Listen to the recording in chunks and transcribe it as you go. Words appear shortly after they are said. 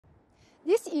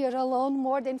This year alone,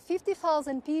 more than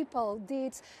 50,000 people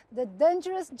did the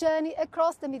dangerous journey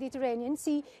across the Mediterranean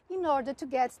Sea in order to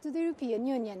get to the European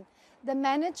Union. The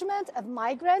management of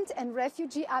migrant and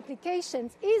refugee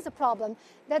applications is a problem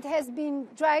that has been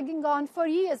dragging on for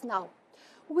years now.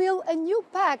 Will a new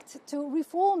pact to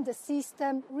reform the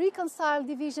system reconcile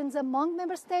divisions among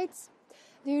member states?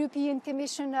 The European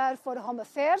Commissioner for Home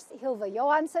Affairs, Ylva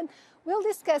Johansson, will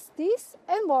discuss this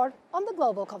and more on the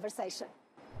Global Conversation.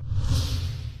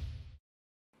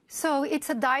 So it's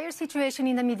a dire situation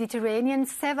in the Mediterranean.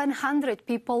 700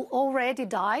 people already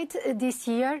died this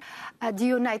year. The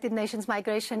United Nations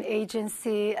Migration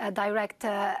Agency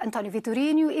Director Antonio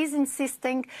Vitorino is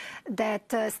insisting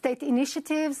that state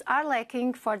initiatives are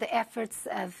lacking for the efforts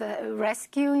of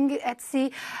rescuing at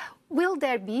sea. Will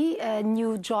there be a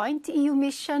new joint EU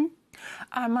mission?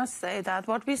 I must say that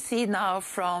what we see now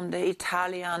from the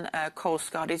Italian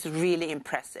Coast Guard is really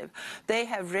impressive. They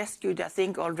have rescued, I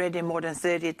think, already more than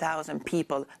 30,000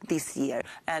 people this year.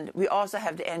 And we also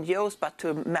have the NGOs, but to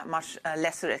a much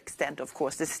lesser extent, of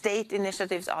course. The state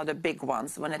initiatives are the big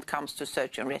ones when it comes to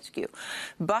search and rescue.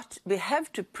 But we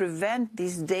have to prevent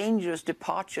these dangerous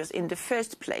departures in the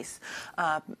first place,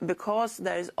 because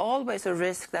there is always a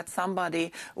risk that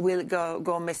somebody will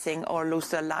go missing or lose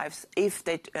their lives if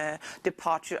they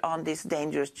departure on these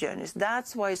dangerous journeys.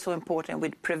 That's why it's so important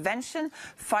with prevention,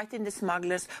 fighting the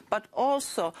smugglers, but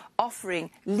also offering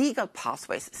legal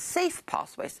pathways, safe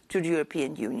pathways to the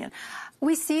European Union.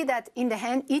 We see that in the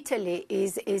end, Italy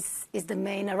is the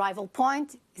main arrival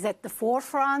point, is at the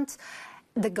forefront.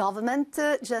 The government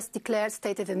just declared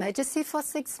state of emergency for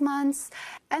 6 months.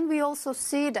 And we also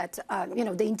see that,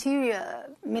 the Interior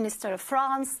Minister of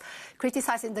France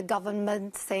criticizing the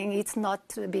government, saying it's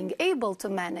not being able to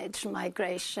manage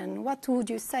migration. What would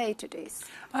you say to this?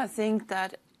 I think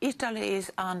that Italy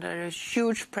is under a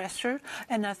huge pressure,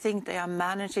 and I think they are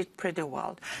managing it pretty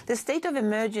well. The state of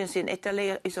emergency in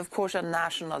Italy is, of course, a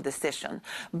national decision.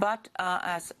 But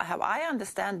as how I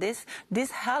understand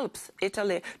this helps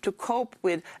Italy to cope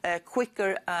with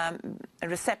quicker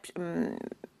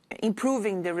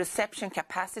improving the reception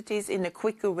capacities in a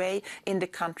quicker way in the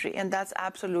country. And that's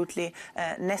absolutely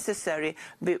necessary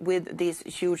with these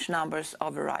huge numbers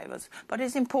of arrivals. But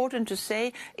it's important to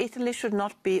say Italy should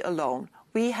not be alone.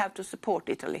 We have to support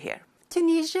Italy here.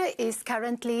 Tunisia is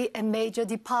currently a major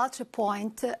departure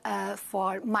point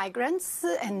for migrants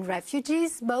and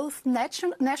refugees, both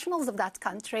nationals of that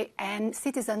country and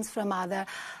citizens from other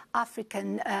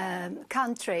African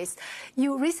countries.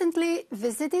 You recently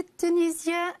visited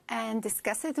Tunisia and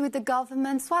discussed it with the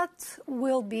governments. What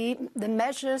will be the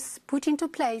measures put into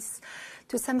place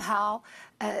to somehow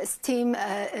stem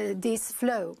this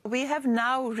flow? We have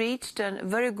now reached a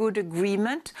very good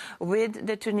agreement with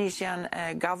the Tunisian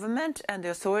government and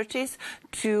the authorities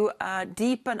to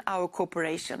deepen our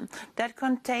cooperation. That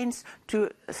contains to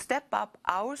step up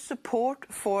our support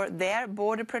for their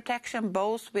border protection,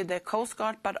 both with the Coast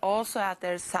Guard but also at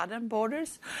their southern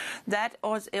borders. That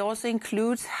also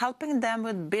includes helping them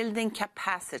with building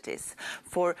capacities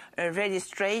for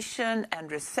registration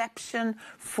and reception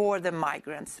for the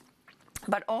migrants,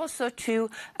 but also to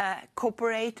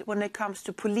cooperate when it comes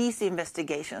to police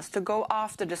investigations, to go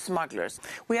after the smugglers.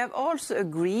 We have also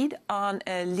agreed on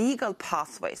a legal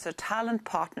pathways, a talent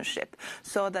partnership,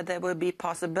 so that there will be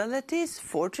possibilities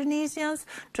for Tunisians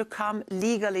to come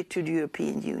legally to the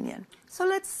European Union. So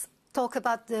let's talk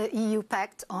about the EU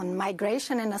Pact on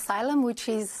Migration and Asylum, which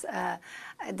is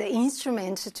the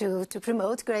instrument to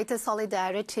promote greater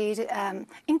solidarity,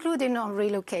 including on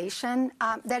relocation.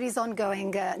 There is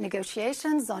ongoing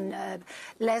negotiations on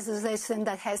legislation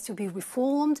that has to be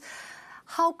reformed.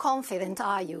 How confident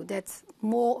are you that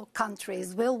more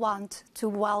countries will want to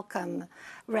welcome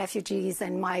refugees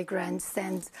and migrants,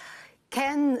 and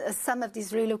can some of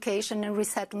these relocation and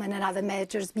resettlement and other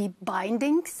measures be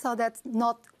binding so that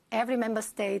not every member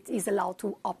state is allowed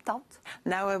to opt out?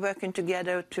 Now we're working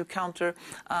together to counter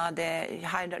the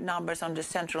high numbers on the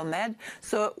Central Med.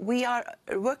 So we are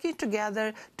working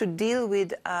together to deal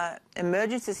with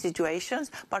emergency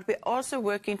situations, but we're also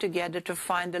working together to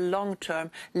find a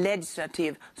long-term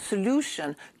legislative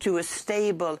solution to a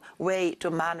stable way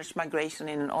to manage migration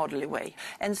in an orderly way.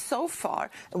 And so far,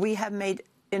 we have made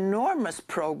enormous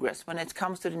progress when it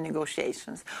comes to the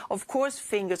negotiations. Of course,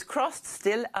 fingers crossed,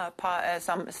 still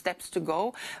some steps to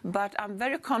go, but I'm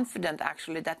very confident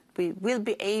actually that we will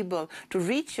be able to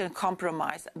reach a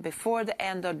compromise before the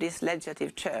end of this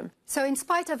legislative term. So in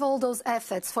spite of all those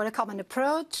efforts for a common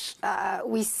approach,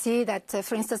 we see that,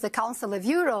 for instance, the Council of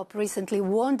Europe recently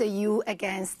warned the EU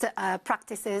against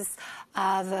practices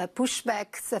of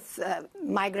pushbacks of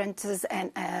migrants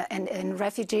and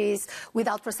refugees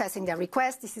without processing their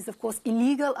requests. This is, of course,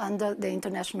 illegal under the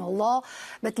international law.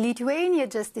 But Lithuania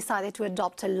just decided to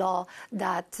adopt a law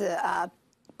that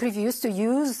previews to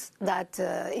use that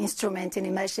instrument in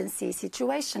emergency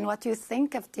situation. What do you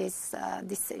think of this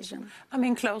decision? I'm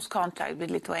in close contact with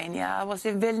Lithuania. I was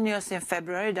in Vilnius in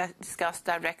February that discussed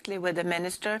directly with the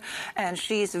minister, and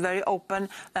she is very open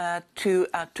to,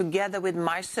 together with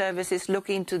my services,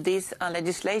 look into this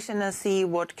legislation and see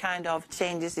what kind of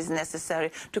changes is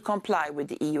necessary to comply with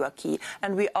the EU acquis.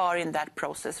 And we are in that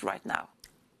process right now.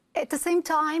 At the same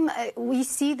time, we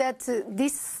see that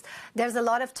there's a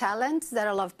lot of talent. There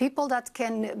are a lot of people that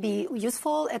can be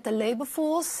useful at the labor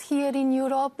force here in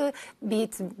Europe, be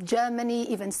it Germany,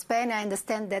 even Spain. I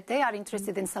understand that they are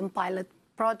interested in some pilot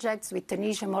projects with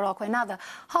Tunisia, Morocco and others.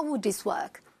 How would this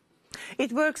work?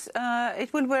 It works.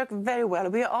 It will work very well.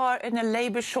 We are in a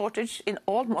labor shortage in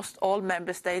almost all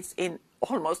member states, in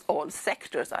almost all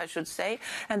sectors, I should say.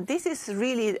 And this is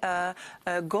really a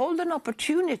golden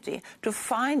opportunity to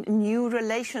find new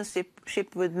relationship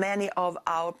with many of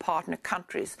our partner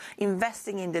countries,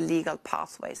 investing in the legal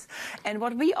pathways. And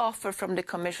what we offer from the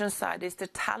Commission side is the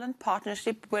talent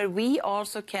partnership, where we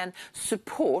also can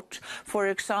support, for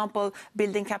example,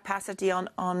 building capacity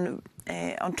on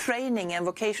training and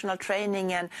vocational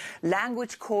training and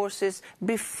language courses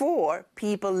before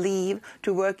people leave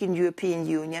to work in European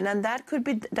Union. And that could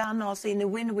be done also in a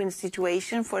win-win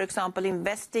situation. For example,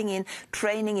 investing in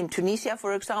training in Tunisia,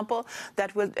 for example,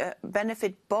 that will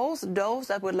benefit both those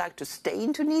that would like to stay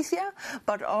in Tunisia,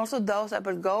 but also those that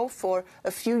will go for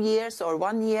a few years or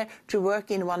 1 year to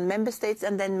work in one member state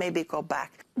and then maybe go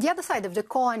back. The other side of the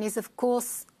coin is, of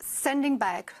course, sending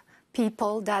back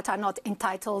people that are not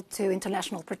entitled to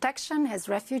international protection as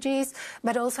refugees,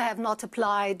 but also have not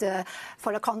applied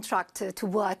for a contract to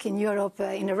work in Europe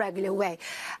in a regular way.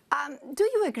 Do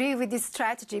you agree with this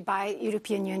strategy by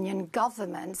European Union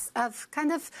governments of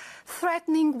kind of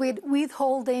threatening with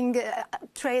withholding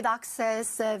trade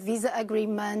access, visa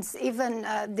agreements, even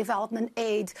development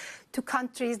aid to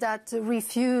countries that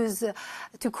refuse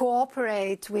to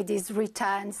cooperate with these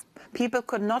returns? People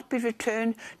could not be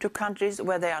returned to countries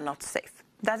where they are not safe.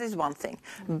 That is one thing.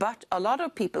 But a lot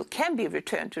of people can be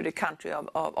returned to the country of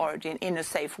origin in a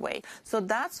safe way. So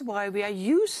that's why we are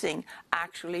using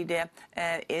actually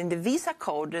in the visa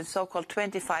code, the so-called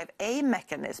 25A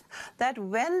mechanism, that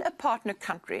when a partner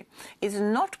country is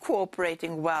not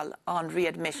cooperating well on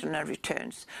readmission and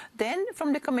returns, then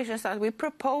from the Commission side we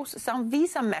propose some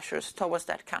visa measures towards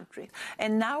that country.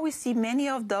 And now we see many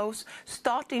of those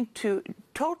starting to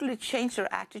totally change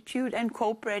their attitude and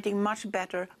cooperating much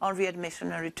better on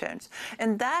readmission and returns.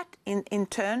 And that, in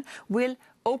turn, will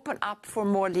open up for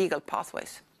more legal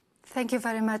pathways. Thank you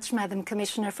very much, Madam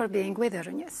Commissioner, for being with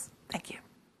Euronews. Thank you.